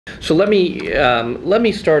So let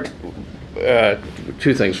me start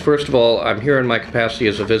two things. First of all, I'm here in my capacity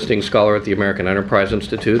as a visiting scholar at the American Enterprise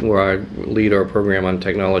Institute, where I lead our program on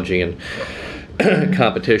technology and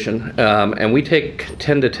competition. And we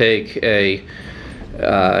tend to take a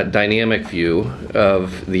dynamic view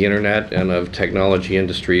of the internet and of technology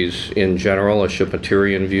industries in general, a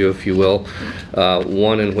Schumpeterian view, if you will,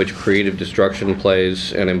 one in which creative destruction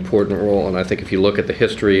plays an important role. And I think if you look at the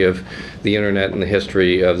history of the internet and the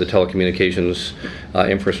history of the telecommunications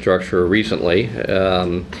infrastructure recently,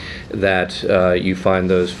 that you find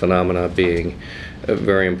those phenomena being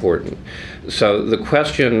very important. So the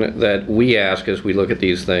question that we ask as we look at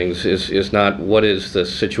these things is not what is the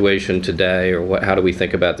situation today, or how do we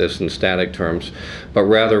think about this in static terms, but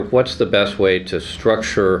rather what's the best way to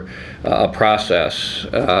structure a process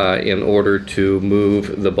in order to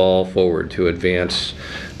move the ball forward, to advance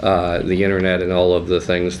the internet and all of the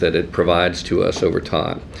things that it provides to us over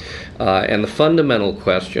time. And the fundamental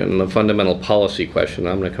question, the fundamental policy question,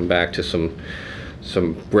 I'm going to come back to some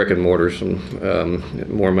brick and mortar, some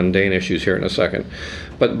more mundane issues here in a second.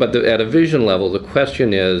 But at a vision level, the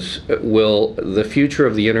question is, will the future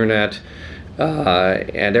of the internet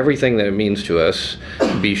and everything that it means to us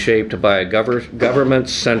be shaped by a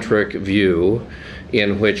government-centric view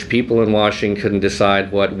in which people in Washington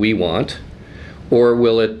decide what we want? Or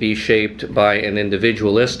will it be shaped by an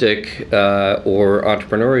individualistic or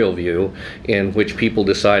entrepreneurial view in which people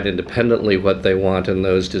decide independently what they want, and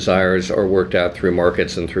those desires are worked out through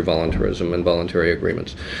markets and through voluntarism and voluntary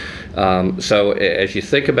agreements? So as you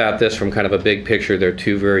think about this from kind of a big picture, they're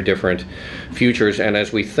two very different futures. And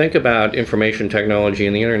as we think about information technology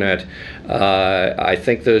and the internet, I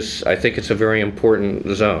think it's a very important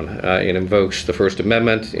zone. It invokes the First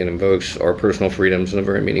Amendment. It invokes our personal freedoms in a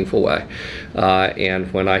very meaningful way.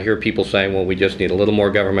 And when I hear people saying, well, we just need a little more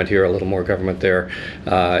government here, a little more government there,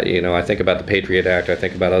 I think about the Patriot Act. I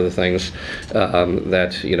think about other things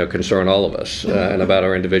that concern all of us and about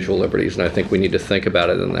our individual liberties. And I think we need to think about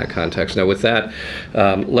it in that context. Now, with that,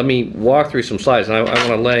 let me walk through some slides. And I want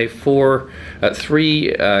to lay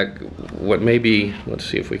three, what may be, let's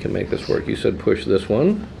see if we can make this work. You said push this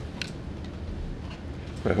one.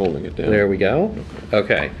 By holding it down. There we go.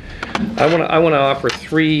 Okay. I want to offer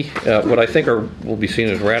three what I think will be seen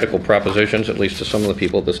as radical propositions, at least to some of the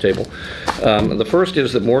people at this table. The first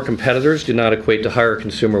is that more competitors do not equate to higher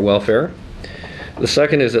consumer welfare. The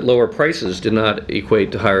second is that lower prices do not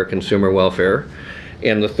equate to higher consumer welfare.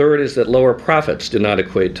 And the third is that lower profits do not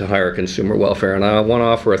equate to higher consumer welfare. And I want to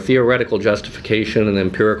offer a theoretical justification and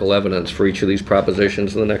empirical evidence for each of these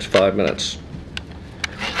propositions in the next 5 minutes.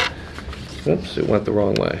 Oops, it went the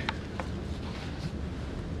wrong way.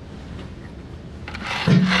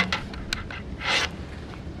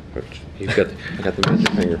 I got the magic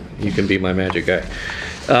finger. You can be my magic guy.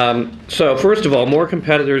 So first of all, more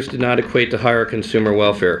competitors do not equate to higher consumer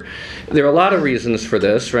welfare. There are a lot of reasons for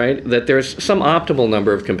this, right? That there's some optimal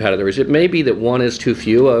number of competitors. It may be that one is too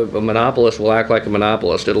few. A monopolist will act like a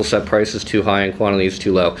monopolist. It'll set prices too high and quantities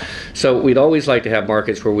too low. So we'd always like to have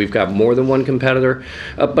markets where we've got more than one competitor.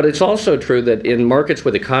 But it's also true that in markets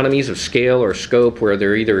with economies of scale or scope, where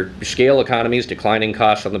they're either scale economies, declining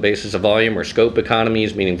costs on the basis of volume, or scope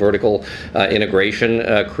economies, meaning vertical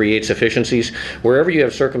integration creates efficiencies, wherever you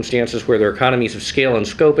have circumstances where there are economies of scale and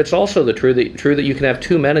scope, it's also true that you can have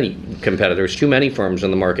too many competitors, too many firms in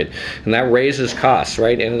the market, and that raises costs,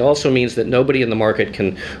 right? And it also means that nobody in the market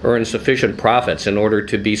can earn sufficient profits in order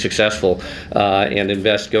to be successful and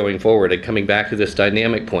invest going forward. And coming back to this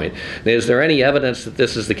dynamic point, is there any evidence that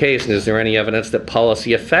this is the case, and is there any evidence that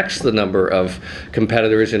policy affects the number of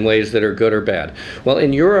competitors in ways that are good or bad? Well,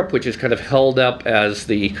 in Europe, which is kind of held up as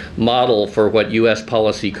the model for what U.S.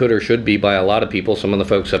 policy could or should be by a lot of people, some of the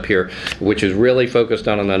folks up here, which is really focused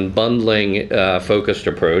on an unbundling focused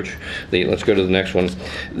approach. Let's go to the next one.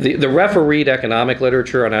 The refereed economic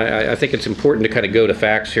literature, and I think it's important to kind of go to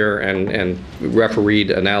facts here and refereed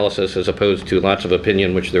analysis as opposed to lots of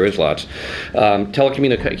opinion, which there is lots.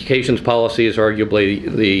 Telecommunications policy is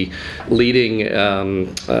arguably the leading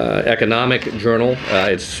economic journal.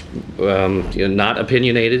 It's not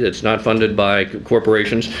opinionated. It's not funded by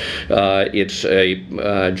corporations. It's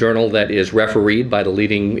a journal that is refereed by the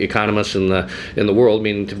leading economists in the world,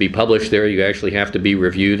 meaning to be published there, you actually have to be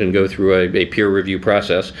reviewed and go through a peer review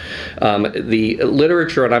process. The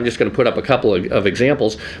literature, and I'm just going to put up a couple of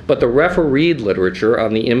examples, but the refereed literature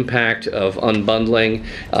on the impact of unbundling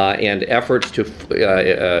and efforts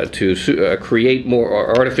to create more,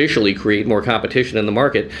 or artificially create more competition in the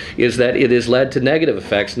market, is that it has led to negative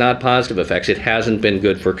effects, not positive effects. It hasn't been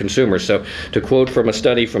good for consumers. So to quote from a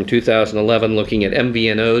study from 2011 looking at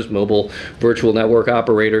MVNOs, mobile virtual network network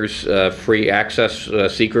operators, free access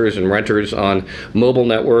seekers and renters on mobile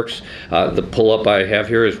networks. The pull-up I have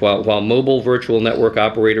here is while mobile virtual network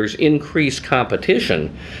operators increase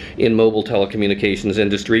competition in mobile telecommunications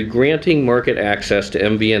industry, granting market access to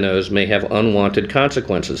MVNOs may have unwanted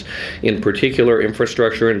consequences. In particular,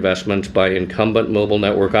 infrastructure investments by incumbent mobile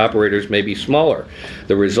network operators may be smaller.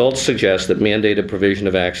 The results suggest that mandated provision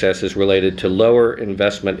of access is related to lower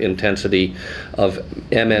investment intensity of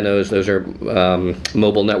MNOs. Those are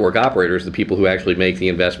mobile network operators, the people who actually make the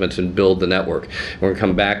investments and build the network. We're going to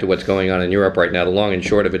come back to what's going on in Europe right now. The long and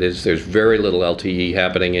short of it is there's very little LTE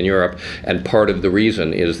happening in Europe, and part of the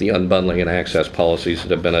reason is the unbundling and access policies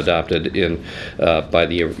that have been adopted by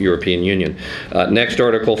the European Union. Next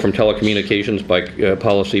article from Telecommunications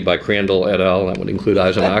Policy by Crandall et al. That would include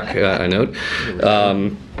Eisenach, I note.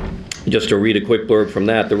 Just to read a quick blurb from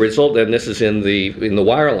that, the result, and this is in the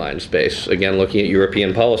wireline space, again looking at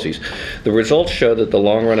European policies, the results show that the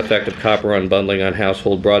long-run effect of copper unbundling on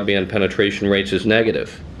household broadband penetration rates is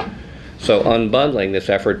negative. So unbundling, this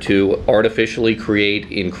effort to artificially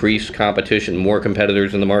create increased competition, more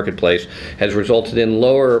competitors in the marketplace, has resulted in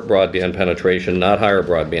lower broadband penetration, not higher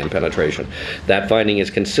broadband penetration. That finding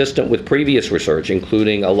is consistent with previous research,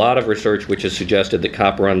 including a lot of research which has suggested that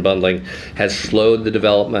copper unbundling has slowed the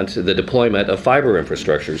deployment of fiber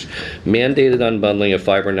infrastructures. Mandated unbundling of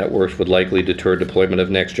fiber networks would likely deter deployment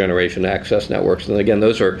of next-generation access networks. And again,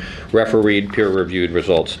 those are refereed, peer-reviewed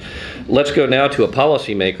results. Let's go now to a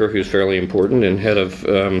policymaker who's fairly important and head of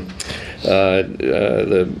the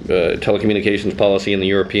telecommunications policy in the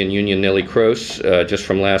European Union, Nelly Kroes, just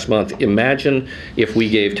from last month. Imagine if we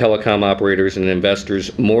gave telecom operators and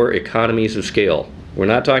investors more economies of scale. We're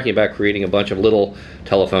not talking about creating a bunch of little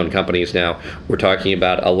telephone companies now. We're talking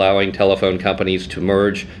about allowing telephone companies to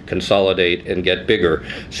merge, consolidate, and get bigger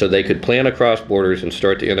so they could plan across borders and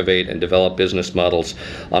start to innovate and develop business models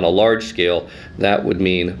on a large scale. That would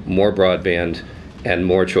mean more broadband and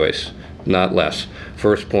more choice, not less.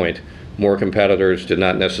 First point, more competitors did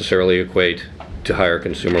not necessarily equate to higher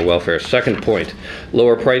consumer welfare. Second point,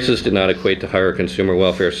 lower prices did not equate to higher consumer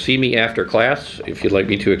welfare. See me after class if you'd like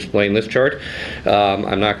me to explain this chart.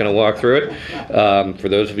 I'm not going to walk through it. For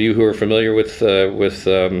those of you who are familiar with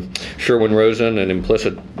Sherwin-Rosen and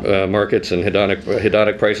implicit markets and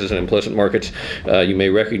hedonic prices and implicit markets, you may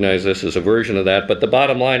recognize this as a version of that. But the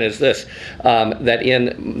bottom line is this,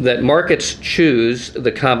 that markets choose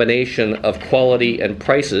the combination of quality and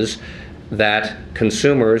prices that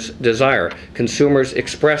consumers desire. Consumers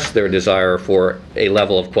express their desire for a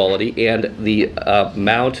level of quality and the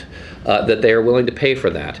amount that they are willing to pay for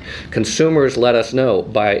that. Consumers let us know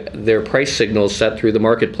by their price signals set through the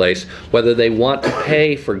marketplace whether they want to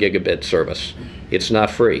pay for gigabit service. It's not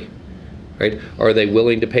free, right? Are they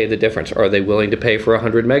willing to pay the difference? Are they willing to pay for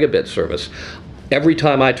 100 megabit service? Every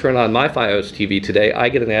time I turn on my Fios TV today, I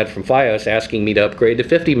get an ad from Fios asking me to upgrade to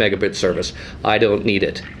 50 megabit service. I don't need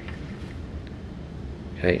it.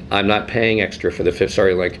 Okay. I'm not paying extra for the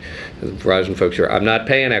Verizon folks here. I'm not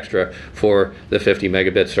paying extra for the 50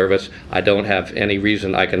 megabit service. I don't have any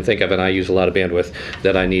reason I can think of, and I use a lot of bandwidth,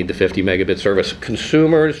 that I need the 50 megabit service.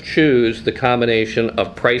 Consumers choose the combination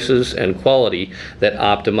of prices and quality that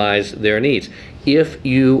optimize their needs. If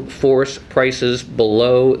you force prices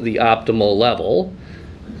below the optimal level,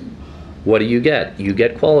 what do you get? You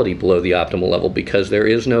get quality below the optimal level because there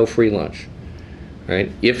is no free lunch.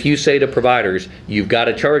 Right? If you say to providers, you've got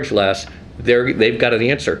to charge less, they've got an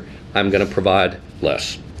answer. I'm going to provide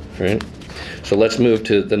less. Right? So let's move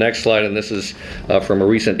to the next slide, and this is from a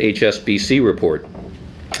recent HSBC report.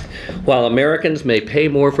 While Americans may pay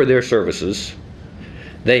more for their services,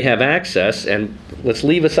 they have access, and let's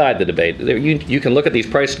leave aside the debate. You can look at these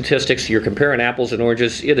price statistics, you're comparing apples and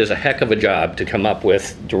oranges. It is a heck of a job to come up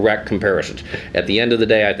with direct comparisons. At the end of the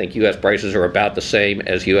day, I think U.S. prices are about the same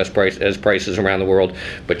as prices around the world,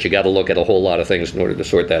 but you got to look at a whole lot of things in order to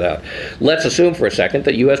sort that out. Let's assume for a second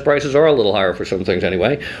that U.S. prices are a little higher for some things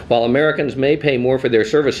anyway. While Americans may pay more for their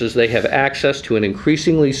services, they have access to an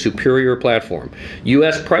increasingly superior platform.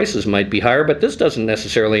 U.S. prices might be higher, but this doesn't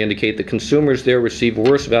necessarily indicate that consumers there receive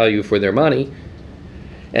worse value for their money.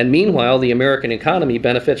 And meanwhile, the American economy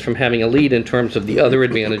benefits from having a lead in terms of the other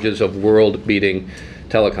advantages of world-beating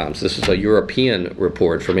telecoms. This is a European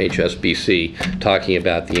report from HSBC talking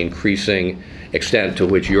about the increasing extent to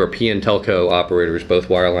which European telco operators, both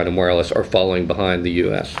wireline and wireless, are falling behind the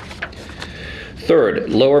U.S. Third,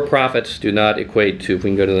 lower profits do not equate to, if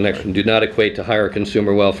we can go to the next one, do not equate to higher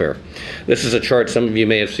consumer welfare. This is a chart some of you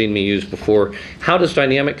may have seen me use before. How does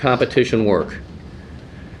dynamic competition work?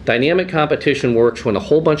 Dynamic competition works when a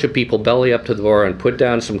whole bunch of people belly up to the bar and put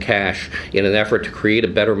down some cash in an effort to create a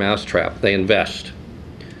better mousetrap. They invest.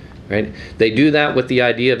 Right? They do that with the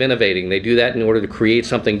idea of innovating. They do that in order to create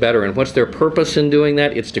something better. And what's their purpose in doing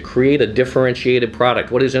that? It's to create a differentiated product.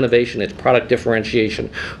 What is innovation? It's product differentiation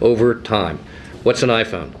over time. What's an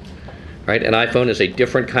iPhone? Right? An iPhone is a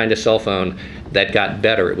different kind of cell phone that got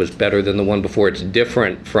better. It was better than the one before. It's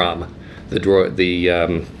different from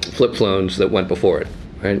the flip phones that went before it.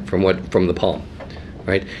 Right? From the Palm.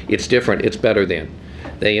 Right? It's different. It's better than.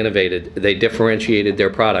 They innovated. They differentiated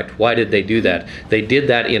their product. Why did they do that? They did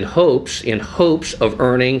that in hopes of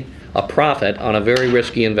earning a profit on a very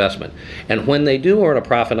risky investment. And when they do earn a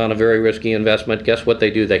profit on a very risky investment, guess what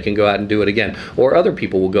they do? They can go out and do it again. Or other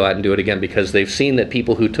people will go out and do it again because they've seen that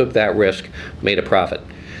people who took that risk made a profit.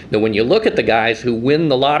 Now, when you look at the guys who win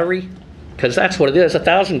the lottery, because that's what it is,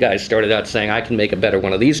 1,000 guys started out saying, I can make a better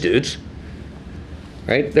one of these dudes.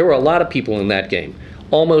 Right? There were a lot of people in that game.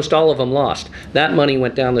 Almost all of them lost. That money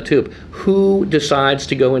went down the tube. Who decides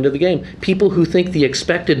to go into the game? People who think the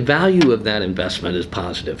expected value of that investment is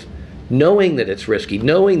positive, knowing that it's risky,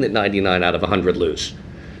 knowing that 99 out of 100 lose.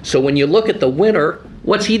 So when you look at the winner,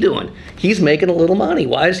 what's he doing? He's making a little money.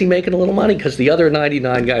 Why is he making a little money? Because the other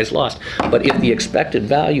 99 guys lost. But if the expected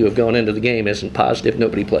value of going into the game isn't positive,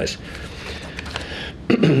 nobody plays.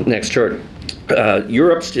 Next chart.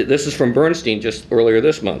 This is from Bernstein just earlier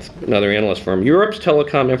this month, another analyst firm. Europe's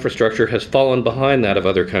telecom infrastructure has fallen behind that of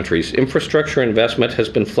other countries. Infrastructure investment has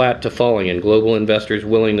been flat to falling, and global investors'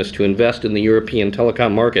 willingness to invest in the European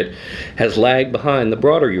telecom market has lagged behind the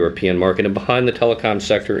broader European market and behind the telecom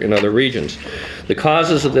sector in other regions. The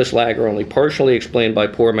causes of this lag are only partially explained by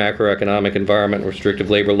poor macroeconomic environment and restrictive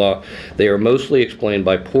labor law. They are mostly explained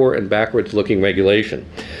by poor and backwards-looking regulation.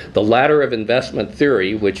 The ladder of investment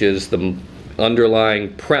theory, which is the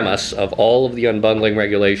underlying premise of all of the unbundling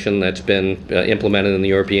regulation that's been implemented in the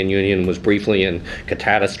European Union, was briefly and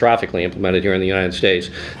catastrophically implemented here in the United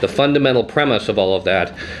States. The fundamental premise of all of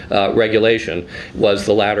that regulation was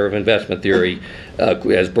the ladder of investment theory,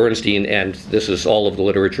 as Bernstein, and this is all of the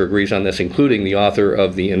literature agrees on this, including the author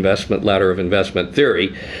of the ladder of investment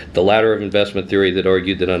theory. The ladder of investment theory that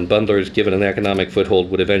argued that unbundlers, given an economic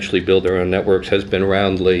foothold, would eventually build their own networks, has been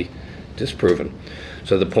roundly disproven.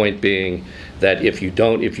 So the point being that if you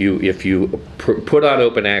put on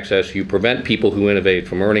open access, you prevent people who innovate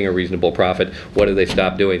from earning a reasonable profit. What do they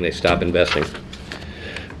stop doing? They stop investing.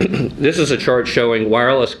 This is a chart showing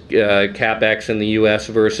wireless capex in the U.S.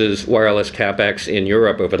 versus wireless capex in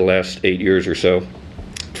Europe over the last 8 years or so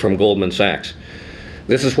from Goldman Sachs.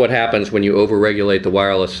 This is what happens when you overregulate the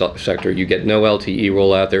wireless sector. You get no LTE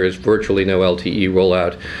rollout. There is virtually no LTE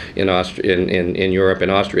rollout in Europe. In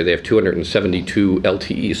Austria, they have 272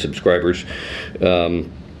 LTE subscribers.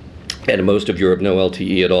 And in most of Europe, no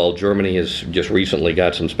LTE at all. Germany has just recently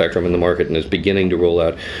got some spectrum in the market and is beginning to roll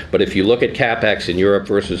out. But if you look at capex in Europe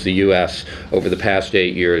versus the U.S. over the past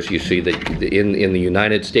 8 years, you see that in the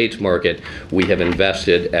United States market, we have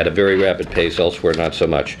invested at a very rapid pace. Elsewhere, not so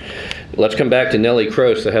much. Let's come back to Nelly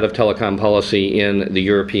Kroes, the head of telecom policy in the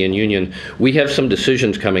European Union. We have some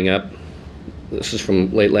decisions coming up. This is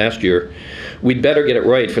from late last year. We'd better get it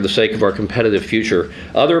right for the sake of our competitive future.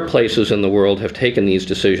 Other places in the world have taken these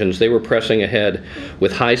decisions. They were pressing ahead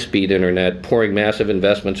with high-speed internet, pouring massive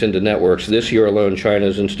investments into networks. This year alone, China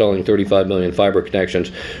is installing 35 million fiber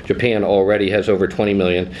connections. Japan already has over 20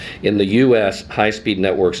 million. In the U.S., high-speed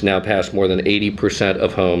networks now pass more than 80%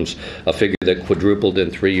 of homes, a figure that quadrupled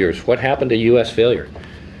in 3 years. What happened to U.S. failure?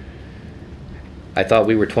 I thought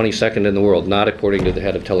we were 22nd in the world, not according to the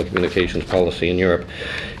head of telecommunications policy in Europe.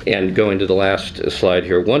 And going to the last slide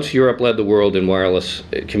here. Once Europe led the world in wireless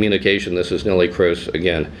communication, this is Nelly Kroes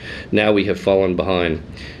again, now we have fallen behind.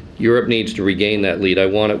 Europe needs to regain that lead. I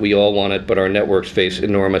want it, we all want it, but our networks face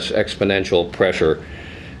enormous exponential pressure.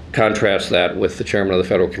 Contrast that with the chairman of the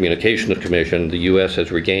Federal Communications Commission. The U.S.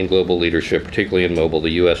 has regained global leadership, particularly in mobile. The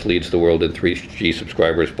U.S. leads the world in 3G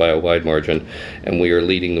subscribers by a wide margin, and we are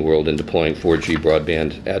leading the world in deploying 4G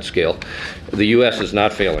broadband at scale. The U.S. is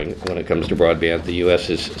not failing when it comes to broadband. The U.S.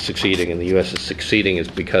 is succeeding, and the U.S. is succeeding is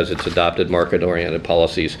because it's adopted market-oriented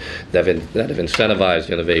policies that have incentivized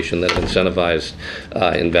innovation, that have incentivized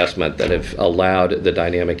investment, that have allowed the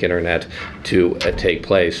dynamic internet to take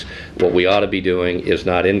place. What we ought to be doing is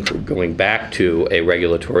not going back to a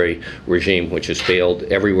regulatory regime which has failed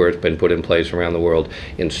everywhere it's been put in place around the world.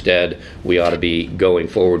 Instead, we ought to be going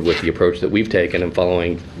forward with the approach that we've taken and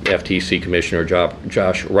following FTC Commissioner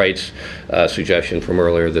Josh Wright's suggestion from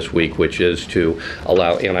earlier this week, which is to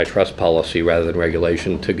allow antitrust policy rather than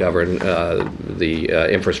regulation to govern the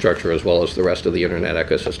infrastructure as well as the rest of the internet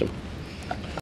ecosystem.